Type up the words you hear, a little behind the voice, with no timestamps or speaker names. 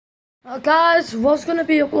Guys, was going to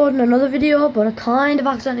be uploading another video, but I kind of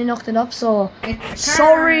accidentally knocked it off, so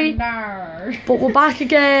sorry. But we're back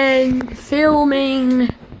again, filming.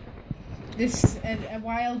 This a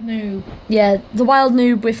wild noob. Yeah, the wild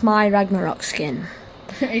noob with my Ragnarok skin.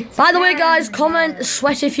 By the way, guys, comment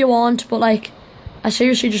sweat if you want, but like, I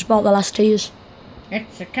seriously just bought the last teas.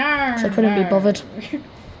 It's a car. So I couldn't be bothered.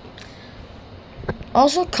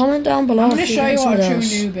 Also, comment down below. I'm going to show you what a true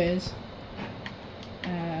noob is.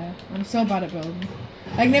 I'm so bad at building.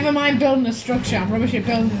 Like, never mind building a structure, I'm rubbish at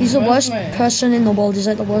building. He's the worst person in the world. He's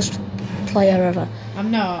like the worst player ever. I'm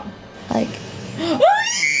not. Like.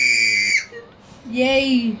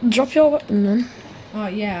 Yay! Drop your weapon then. Oh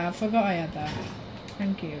yeah, I forgot I had that.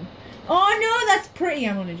 Thank you. Oh no, that's pretty.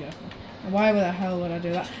 I'm only joking. Why the hell would I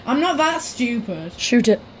do that? I'm not that stupid. Shoot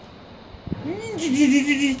it.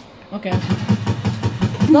 Okay.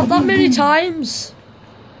 Not that many times.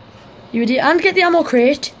 You idiot. And get the ammo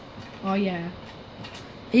crate. Oh yeah.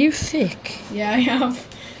 Are you thick? Yeah, I have.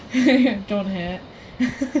 Don't hit.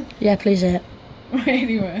 Yeah, please hit. Right,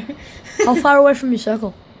 anyway. How far away from your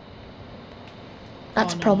circle?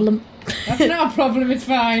 That's a problem. That's not a problem, it's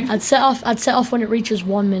fine. I'd set off when it reaches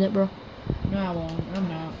 1 minute, bro. No, I won't. I'm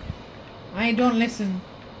not. I don't listen.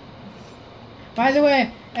 By the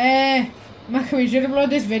way, Maka, we should upload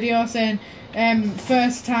this video saying,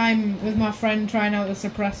 first time with my friend trying out the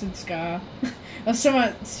suppressed scar. Or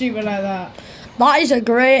something stupid like that. That is a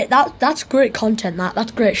great, that's great content, that's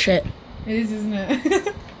great shit. It is, isn't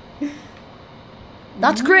it?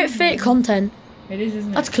 That's great fake content. It is, isn't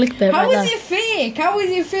it? That's clickbait How right there. is it fake? How is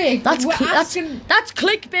it fake? That's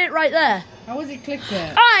clickbait right there. How is it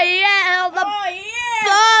clickbait? Oh yeah, the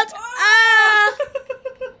blood.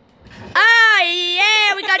 Ah,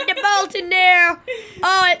 yeah, we got the bolt in there.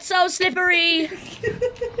 Oh, it's so slippery.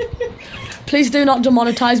 Please do not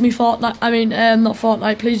demonetize me, Fortnite. I mean, not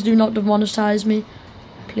Fortnite. Please do not demonetize me.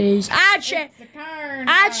 Please. I'd shut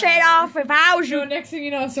off if I was you. Next thing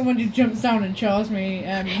you know, someone just jumps down and chows me.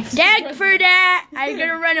 Thank for that. I'm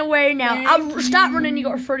gonna run away now. I'll start running. You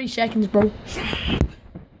got 30 seconds, bro.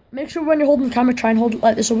 Make sure when you're holding the camera, try and hold it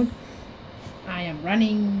like this, open. I am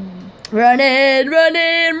running. Running. The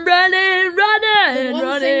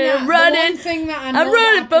one thing that I know. I'm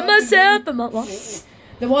running for myself.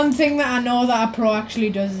 The one thing that I know that a pro actually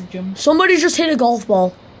does is jump. Somebody just hit a golf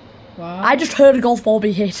ball. What? I just heard a golf ball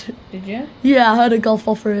be hit. Did you? Yeah, I heard a golf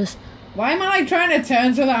ball first. Why am I like trying to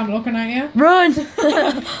turn so that I'm looking at you? Run!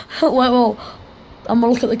 well, I'm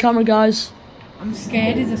gonna look at the camera, guys. I'm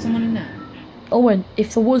scared. Is there someone in there? Owen,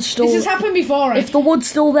 if the wood's still... This has happened before, right? If the wood's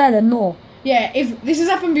still there, then no. Yeah, if this has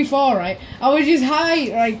happened before, right? I was just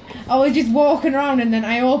I was just walking around and then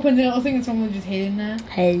I opened the little thing and someone was just hid in there.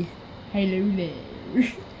 Hey. Hello there.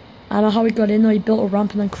 I don't know how he got in there. He built a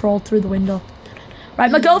ramp and then crawled through the window. Right,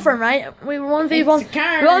 my girlfriend, right? We were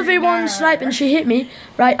 1v1 snipe and she hit me.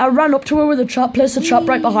 Right, I ran up to her with a trap, placed a trap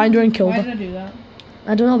right behind her and killed her. Why did I do that?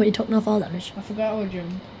 I don't know, but he took no fall damage. I forgot how to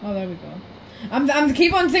jump. Oh, there we go. I'm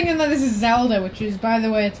keep on thinking that this is Zelda, which is, by the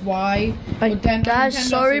way, it's Y. Like, guys,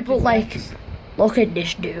 sorry, but like, look at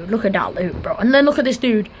this dude. Look at that loot, bro. And then look at this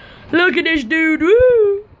dude. Look at this dude.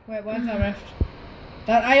 Woo! Wait, where's that rift?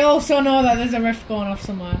 That I also know that there's a rift going off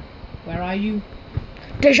somewhere. Where are you?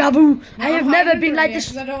 Deja vu. I have never been like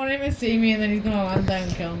this. I don't want him to see me and then he's gonna land down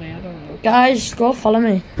and kill me. I don't know. Guys, go follow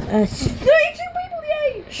me. 32 people,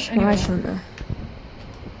 yay! Nice one there.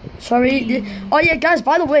 Sorry. Oh yeah, guys.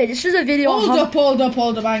 By the way, this is a video. Hold up!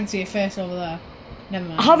 I can see your face over there. Never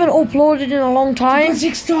mind. I haven't uploaded in a long time.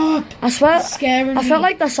 Stop! I swear. It's scaring me. I felt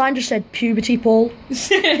like the sign just said puberty pole.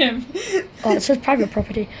 Same. Oh, it says private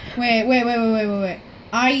property. Wait.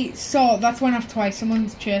 I saw that's went off twice.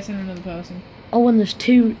 Someone's chasing another person. Oh, and there's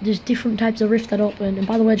different types of rift that open. And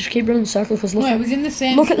by the way, just keep running in circles because look. No, it was in the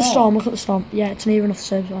same. Look at the storm. Look at the storm. Yeah, it's near enough the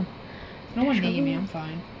same one. No one near me. I'm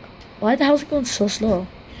fine. Why the hell's it going so slow?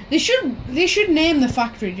 They should name the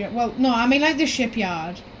factory. Well, no, I mean like the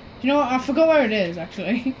shipyard. Do you know what? I forgot where it is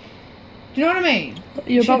actually. Do you know what I mean?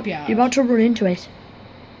 You're about to run into it.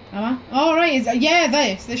 Am I? Oh right. Yeah,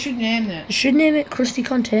 this. They should name it. They should name it Crusty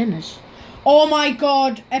Containers. Oh my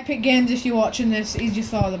god, Epic Games, if you're watching this, he's just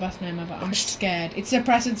thought of the best name ever. I'm scared. It's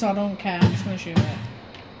suppressed, so I don't care. I'm just going to shoot it.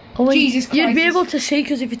 Oh, Jesus Christ. You'd be able to see,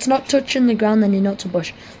 because if it's not touching the ground, then you're not to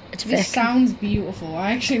bush. It's fake. This sounds beautiful.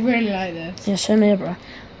 I actually really like this. Yeah, same here, bro.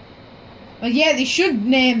 Well, yeah, they should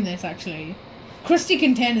name this, actually. Crusty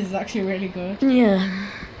Containers is actually really good. Yeah.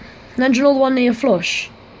 And then do you know the one near Flush?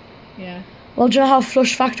 Yeah. Well, do you know how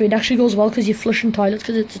Flush Factory, it actually goes well, because you're flushing toilets,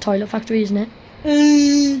 because it's a toilet factory, isn't it?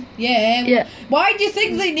 Yeah. Why do you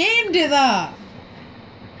think they named it that?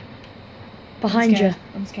 Behind you.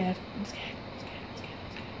 I'm scared.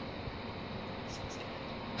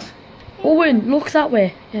 Owen, look that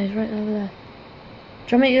way. Yeah, he's right over there.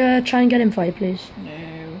 Do you want me to try and get him for you, please?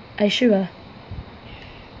 No. Are you sure?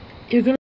 You're gonna